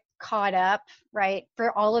get caught up, right?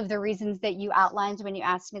 For all of the reasons that you outlined when you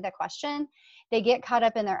asked me the question, they get caught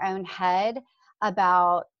up in their own head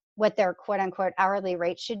about what their quote unquote hourly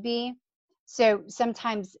rate should be. So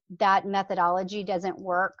sometimes that methodology doesn't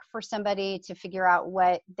work for somebody to figure out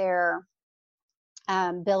what their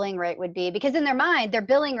billing rate would be, because in their mind, their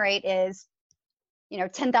billing rate is,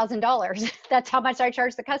 $10,000. That's how much I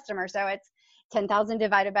charge the customer. So it's 10,000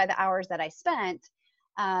 divided by the hours that I spent.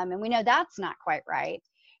 And we know that's not quite right.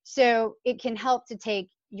 So it can help to take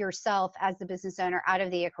yourself as the business owner out of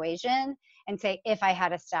the equation and say, if I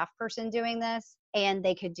had a staff person doing this and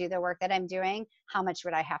they could do the work that I'm doing, how much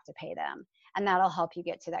would I have to pay them? And that'll help you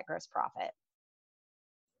get to that gross profit.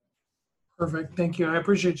 Perfect. Thank you. I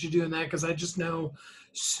appreciate you doing that, because I just know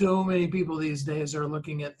so many people these days are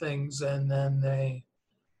looking at things and then they,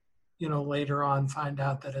 later on find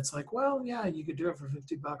out that it's like, well, yeah, you could do it for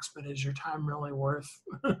 $50, but is your time really worth?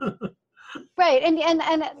 Right. And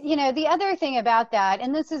the other thing about that,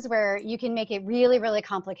 and this is where you can make it really, really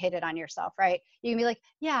complicated on yourself, right? You can be like,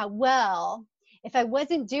 yeah, well, if I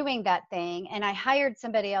wasn't doing that thing and I hired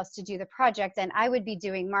somebody else to do the project, then I would be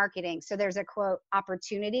doing marketing. So there's a quote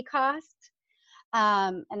opportunity cost.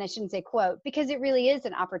 And I shouldn't say quote, because it really is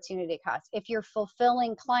an opportunity cost. If you're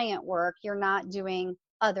fulfilling client work, you're not doing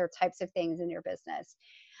other types of things in your business.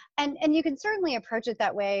 And you can certainly approach it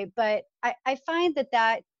that way, but I find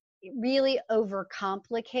that really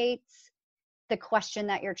overcomplicates the question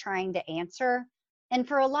that you're trying to answer. And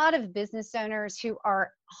for a lot of business owners who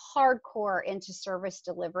are hardcore into service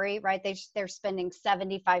delivery, right? They're spending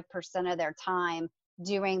 75% of their time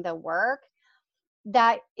doing the work.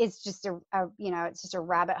 That is just it's just a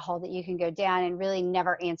rabbit hole that you can go down and really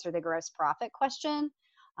never answer the gross profit question.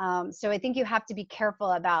 So I think you have to be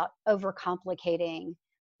careful about overcomplicating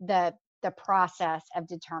the process of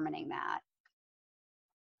determining that.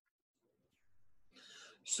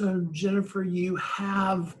 So Jennifer, you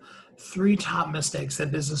have 3 top mistakes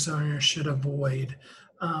that business owners should avoid.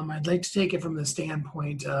 I'd like to take it from the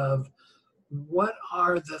standpoint of, what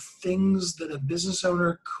are the things that a business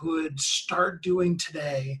owner could start doing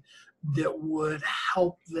today that would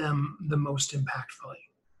help them the most impactfully?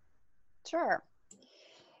 Sure.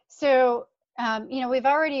 So, we've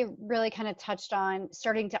already really kind of touched on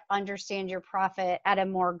starting to understand your profit at a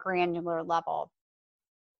more granular level.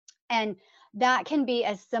 And that can be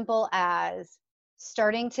as simple as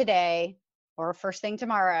starting today or first thing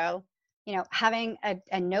tomorrow, having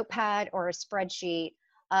a notepad or a spreadsheet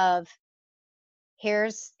of,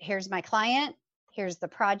 here's my client, here's the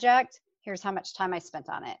project, here's how much time I spent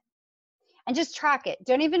on it. And just track it.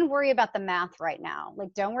 Don't even worry about the math right now.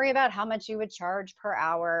 Like, don't worry about how much you would charge per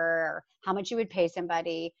hour or how much you would pay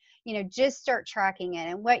somebody. Just start tracking it.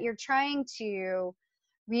 And what you're trying to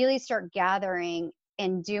really start gathering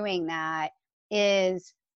and doing that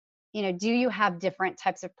is, do you have different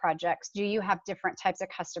types of projects? Do you have different types of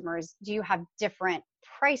customers? Do you have different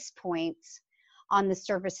price points on the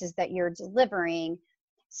services that you're delivering,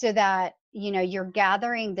 so that you're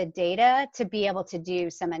gathering the data to be able to do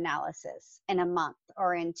some analysis in a month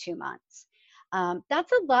or in 2 months?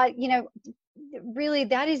 That's a lot. Really,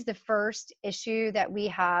 that is the first issue that we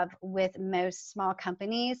have with most small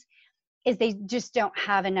companies, is they just don't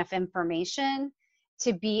have enough information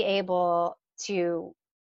to be able to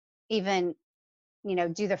even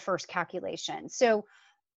do the first calculation. So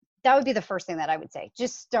that would be the first thing that I would say.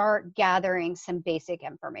 Just start gathering some basic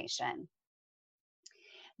information.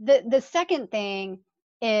 The second thing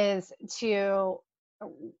is to,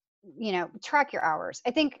 track your hours.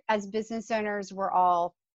 I think as business owners, we're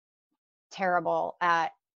all terrible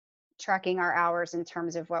at tracking our hours in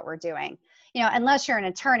terms of what we're doing, unless you're an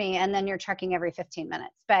attorney and then you're tracking every 15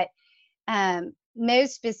 minutes. But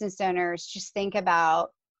most business owners just think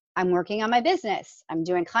about, I'm working on my business, I'm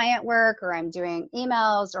doing client work, or I'm doing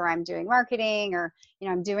emails, or I'm doing marketing, or,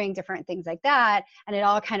 I'm doing different things like that. And it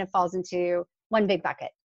all kind of falls into one big bucket.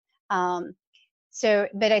 But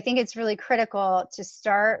I think it's really critical to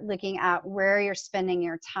start looking at where you're spending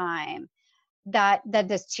your time. That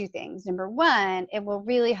does 2 things. Number one, it will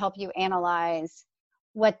really help you analyze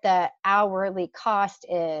what the hourly cost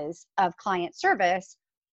is of client service.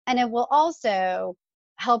 And it will also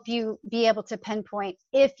help you be able to pinpoint,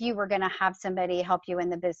 if you were going to have somebody help you in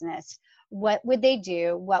the business, what would they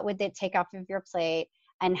do? What would they take off of your plate?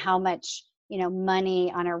 And how much,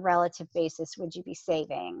 money on a relative basis would you be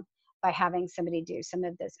saving by having somebody do some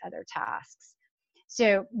of those other tasks?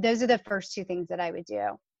 So those are the first 2 things that I would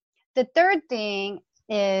do. The third thing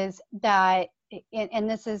is that, and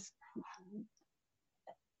this is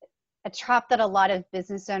a trap that a lot of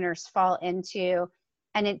business owners fall into,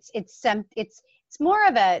 and it's more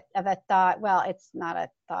of a thought. Well, it's not a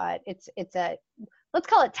thought. It's a, let's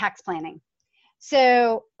call it tax planning.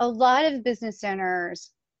 So a lot of business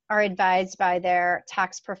owners are advised by their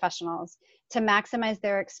tax professionals to maximize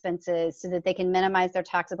their expenses so that they can minimize their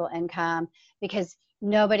taxable income, because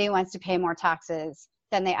nobody wants to pay more taxes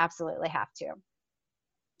than they absolutely have to.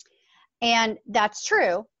 And that's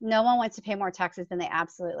true. No one wants to pay more taxes than they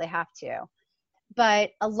absolutely have to.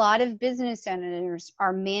 But a lot of business owners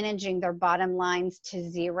are managing their bottom lines to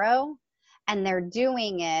zero, and they're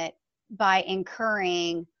doing it by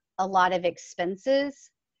incurring a lot of expenses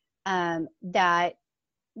that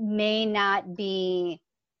may not be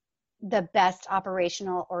the best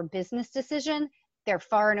operational or business decision. They're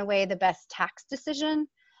far and away the best tax decision,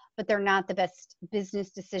 but they're not the best business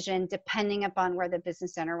decision depending upon where the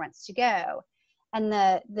business owner wants to go. And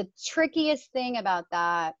the trickiest thing about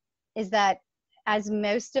that is that, as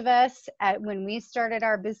most of us, when we started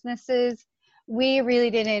our businesses, we really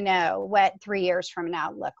didn't know what 3 years from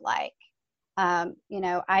now looked like.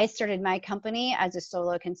 I started my company as a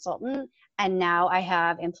solo consultant, and now I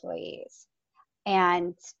have employees.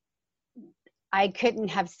 And I couldn't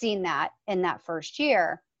have seen that in that first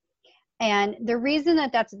year. And the reason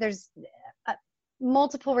there's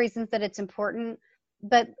multiple reasons that it's important,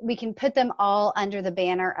 but we can put them all under the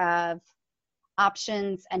banner of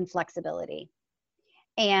options and flexibility.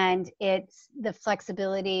 And it's the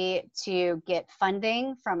flexibility to get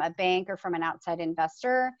funding from a bank or from an outside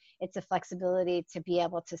investor. It's the flexibility to be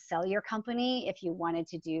able to sell your company if you wanted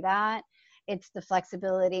to do that. It's the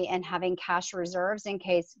flexibility in having cash reserves in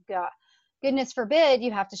case, goodness forbid,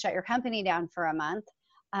 you have to shut your company down for a month.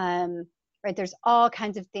 Right? There's all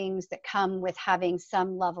kinds of things that come with having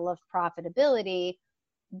some level of profitability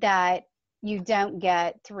that you don't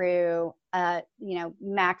get through,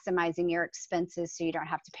 maximizing your expenses so you don't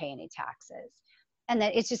have to pay any taxes. And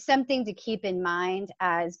that it's just something to keep in mind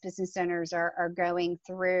as business owners are going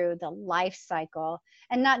through the life cycle,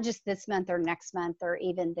 and not just this month or next month or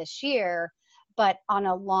even this year, but on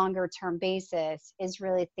a longer term basis, is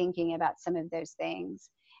really thinking about some of those things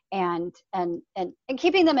and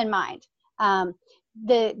keeping them in mind.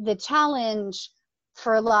 The challenge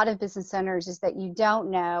for a lot of business owners is that you don't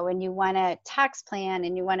know, and you want to tax plan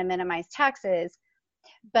and you want to minimize taxes.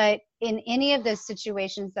 But in any of those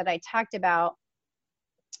situations that I talked about,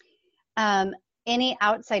 any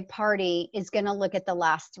outside party is going to look at the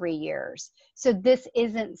last 3 years. So this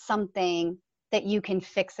isn't something that you can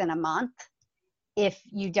fix in a month if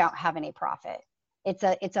you don't have any profit.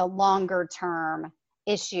 It's a longer term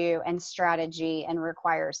issue and strategy, and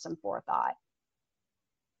requires some forethought.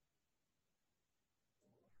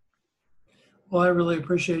 Well, I really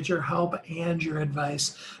appreciate your help and your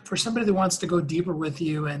advice. For somebody that wants to go deeper with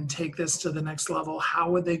you and take this to the next level, how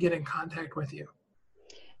would they get in contact with you?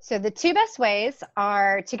 So the two best ways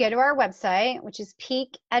are to go to our website, which is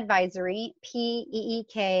Peak Advisory,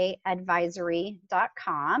 PEEK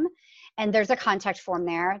advisory.com. And there's a contact form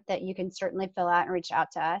there that you can certainly fill out and reach out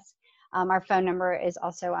to us. Our phone number is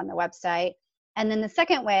also on the website. And then the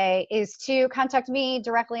second way is to contact me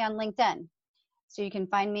directly on LinkedIn. So you can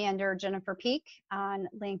find me under Jennifer Peak on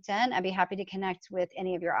LinkedIn. I'd be happy to connect with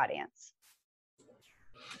any of your audience.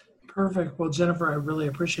 Perfect. Well, Jennifer, I really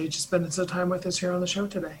appreciate you spending some time with us here on the show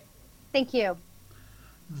today. Thank you.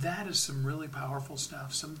 That is some really powerful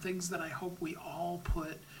stuff. Some things that I hope we all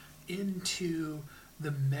put into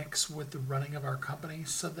the mix with the running of our company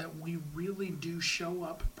so that we really do show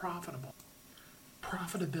up profitable.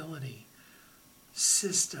 Profitability,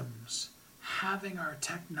 systems, having our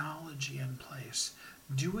technology in place,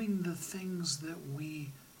 doing the things that we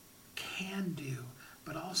can do,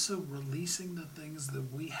 but also releasing the things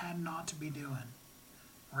that we had not to be doing,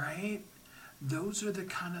 right? Those are the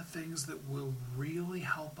kind of things that will really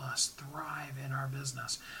help us thrive in our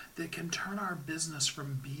business, that can turn our business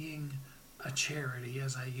from being a charity,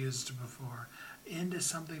 as I used before, into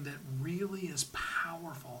something that really is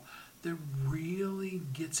powerful, that really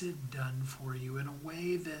gets it done for you in a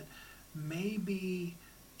way that maybe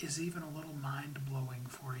is even a little mind-blowing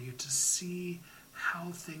for you to see how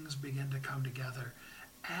things begin to come together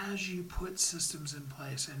as you put systems in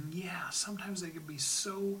place. And yeah, sometimes they can be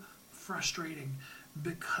so frustrating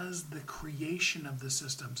because the creation of the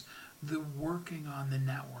systems, the working on the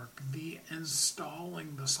network, the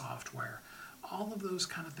installing the software, all of those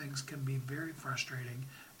kind of things can be very frustrating.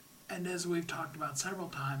 And as we've talked about several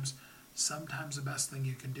times, sometimes the best thing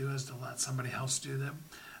you can do is to let somebody else do them.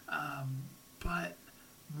 But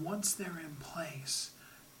once they're in place,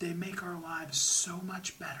 they make our lives so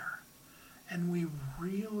much better. And we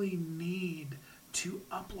really need to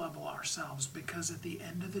up-level ourselves, because at the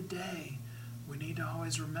end of the day, we need to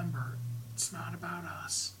always remember, it's not about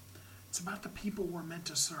us. It's about the people we're meant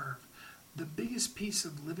to serve. The biggest piece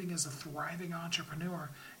of living as a thriving entrepreneur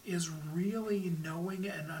is really knowing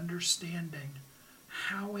and understanding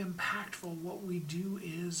how impactful what we do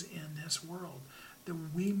is in this world, that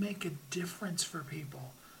we make a difference for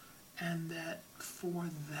people, and that for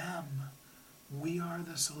them, We are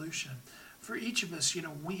the solution. For each of us,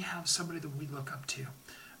 we have somebody that we look up to,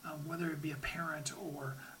 whether it be a parent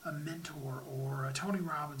or a mentor or a Tony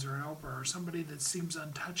Robbins or an Oprah or somebody that seems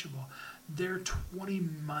untouchable. They're 20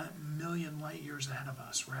 million light years ahead of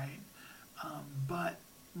us, right? But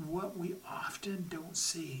what we often don't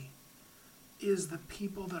see is the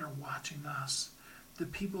people that are watching us, the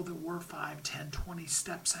people that we're 5, 10, 20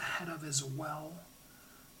 steps ahead of as well,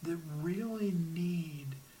 that really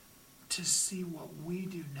need to see what we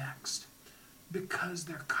do next because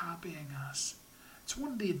they're copying us. It's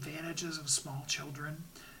one of the advantages of small children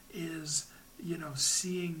is,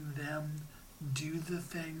 seeing them do the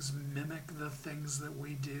things, mimic the things that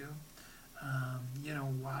we do.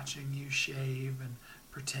 Watching you shave and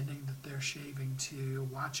pretending that they're shaving too,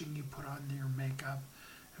 watching you put on your makeup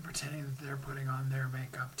and pretending that they're putting on their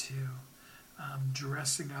makeup too,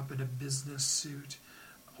 dressing up in a business suit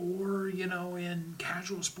or, in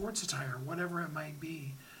casual sports attire, whatever it might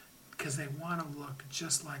be, because they want to look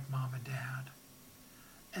just like mom and dad.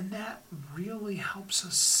 And that really helps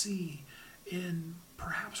us see in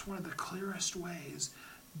perhaps one of the clearest ways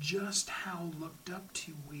just how looked up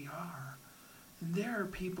to we are. And there are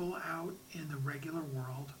people out in the regular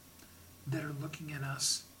world that are looking at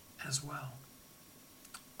us as well.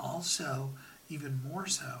 Also, even more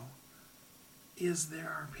so, is there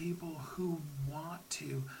are people who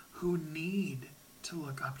who need to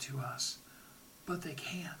look up to us, but they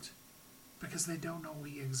can't because they don't know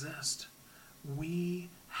we exist. We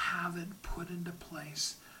haven't put into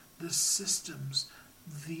place the systems,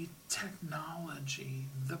 the technology,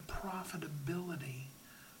 the profitability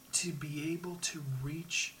to be able to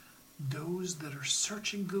reach those that are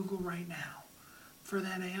searching Google right now for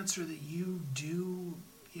that answer that you do,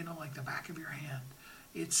 like the back of your hand.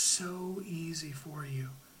 It's so easy for you.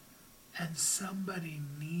 And somebody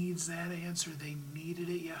needs that answer. They needed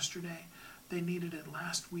it yesterday. They needed it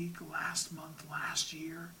last week, last month, last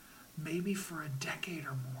year, maybe for a decade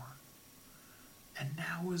or more. And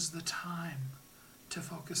now is the time to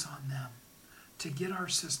focus on them, to get our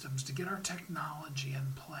systems, to get our technology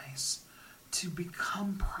in place, to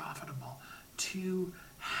become profitable, to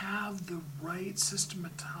have the right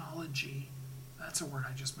systematology, that's a word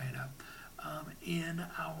I just made up, in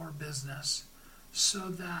our business so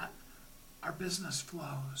that our business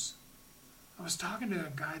flows. I was talking to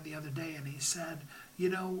a guy the other day and he said,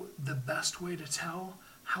 the best way to tell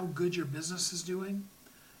how good your business is doing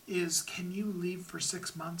is can you leave for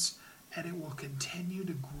 6 months and it will continue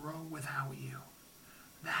to grow without you.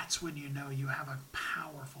 That's when you know you have a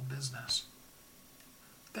powerful business.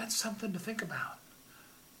 That's something to think about.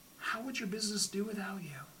 How would your business do without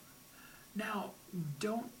you? Now,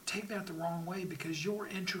 don't take that the wrong way because you're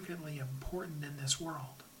intricately important in this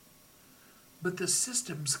world. But the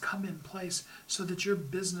systems come in place so that your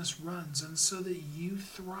business runs and so that you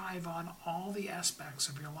thrive on all the aspects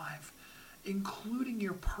of your life, including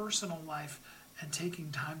your personal life and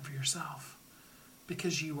taking time for yourself.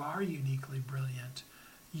 Because you are uniquely brilliant.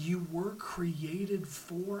 You were created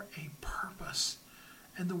for a purpose,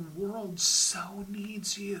 and the world so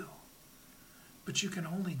needs you. But you can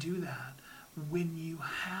only do that when you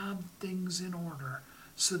have things in order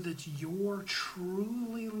so that you're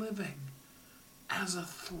truly living as a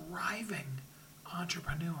thriving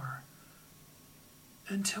entrepreneur.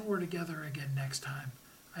 Until we're together again next time,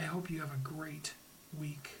 I hope you have a great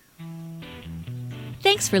week.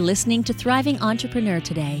 Thanks for listening to Thriving Entrepreneur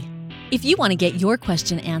today. If you want to get your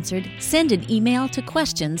question answered, send an email to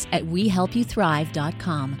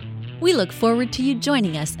questions@wehelpyouthrive.com. We look forward to you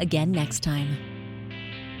joining us again next time.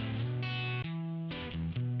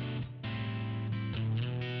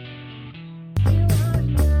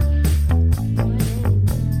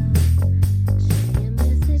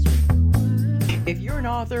 If you're an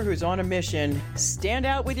author who's on a mission, stand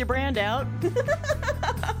out with your brand out.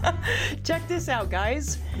 Check this out,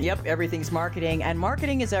 guys. Yep, everything's marketing, and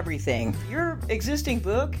marketing is everything. Your existing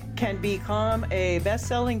book can become a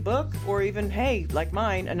best-selling book, or even, hey, like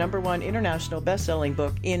mine, a #1 international best-selling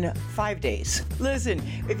book in 5 days. Listen,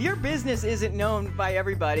 if your business isn't known by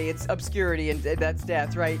everybody, it's obscurity and that's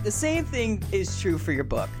death, right? The same thing is true for your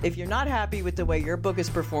book. If you're not happy with the way your book is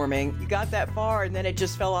performing, you got that far and then it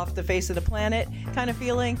just fell off the face of the planet kind of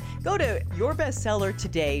feeling, go to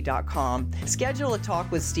yourbestsellertoday.com, schedule a talk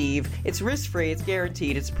with Steve, Steve. It's risk-free, it's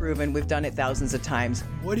guaranteed, it's proven. We've done it thousands of times.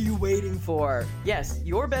 What are you waiting for? Yes,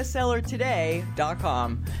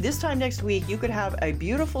 yourbestsellertoday.com. This time next week, you could have a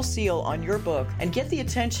beautiful seal on your book and get the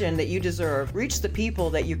attention that you deserve. Reach the people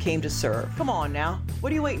that you came to serve. Come on now.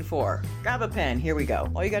 What are you waiting for? Grab a pen. Here we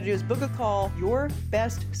go. All you got to do is book a call.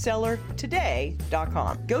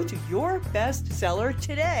 yourbestsellertoday.com. Go to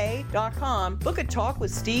yourbestsellertoday.com. Book a talk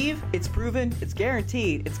with Steve. It's proven. It's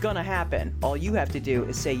guaranteed. It's going to happen. All you have to do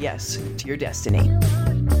is say yes to your destiny.